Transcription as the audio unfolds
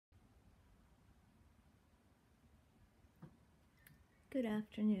Good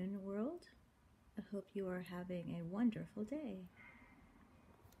afternoon, world. I hope you are having a wonderful day.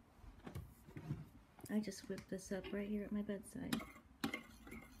 I just whipped this up right here at my bedside.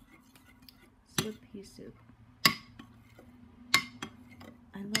 Split pea soup.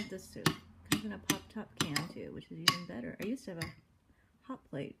 I love this soup. Comes in a pop-top can too, which is even better. I used to have a hot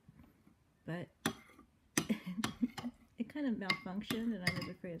plate, but it kind of malfunctioned and I was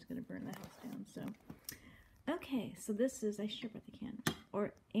afraid it was going to burn the house down. So, okay, so this is, I should have brought the can,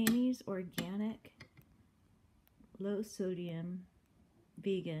 or Amy's Organic Low Sodium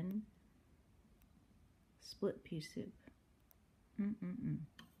Vegan Split pea soup.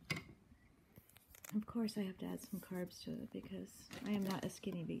 Of course I have to add some carbs to it because I am not a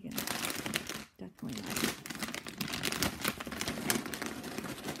skinny vegan. Definitely not.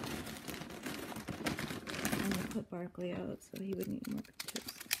 I'm going to put Barkley out so he wouldn't eat more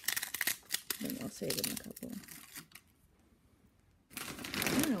chips. Then I'll save him a couple. I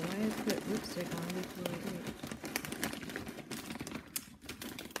don't know why I put lipstick on before I eat.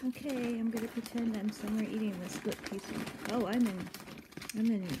 Okay, I'm going to pretend I'm somewhere eating this split pea soup. Oh, I'm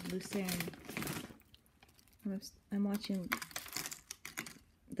in Lucerne. I'm watching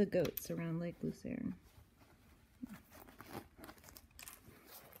the goats around Lake Lucerne.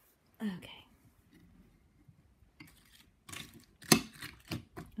 Okay.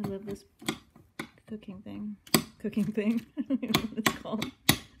 I love this cooking thing. I don't even know what it's called.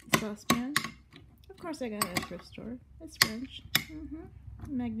 Saucepan. Of course I got it at a thrift store. It's French.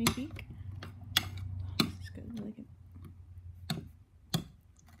 Magnifique. Oh, this is good. I like it.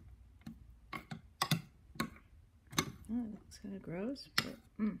 Oh, it looks kind of gross, but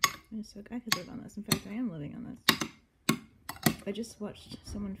it's so, I could live on this. In fact, I am living on this. I just watched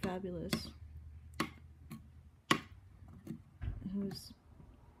someone fabulous who's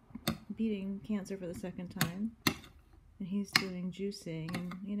beating cancer for the second time, and he's doing juicing,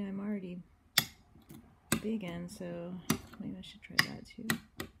 and you know, I'm already vegan, so maybe I should try that too.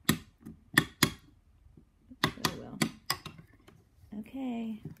 Oh well.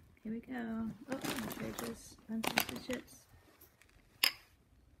 Okay, here we go. Oh, I'll try this unscented chips.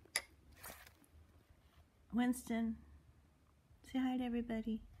 Winston, say hi to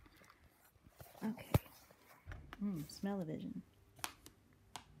everybody. Okay. Smell-o-vision.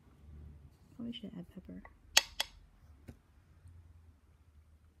 Probably should add pepper.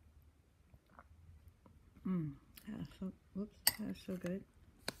 Whoops, that was so good.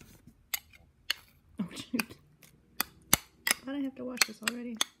 Oh shoot. Thought I have to wash this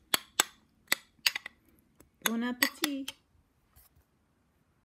already. Bon appetit.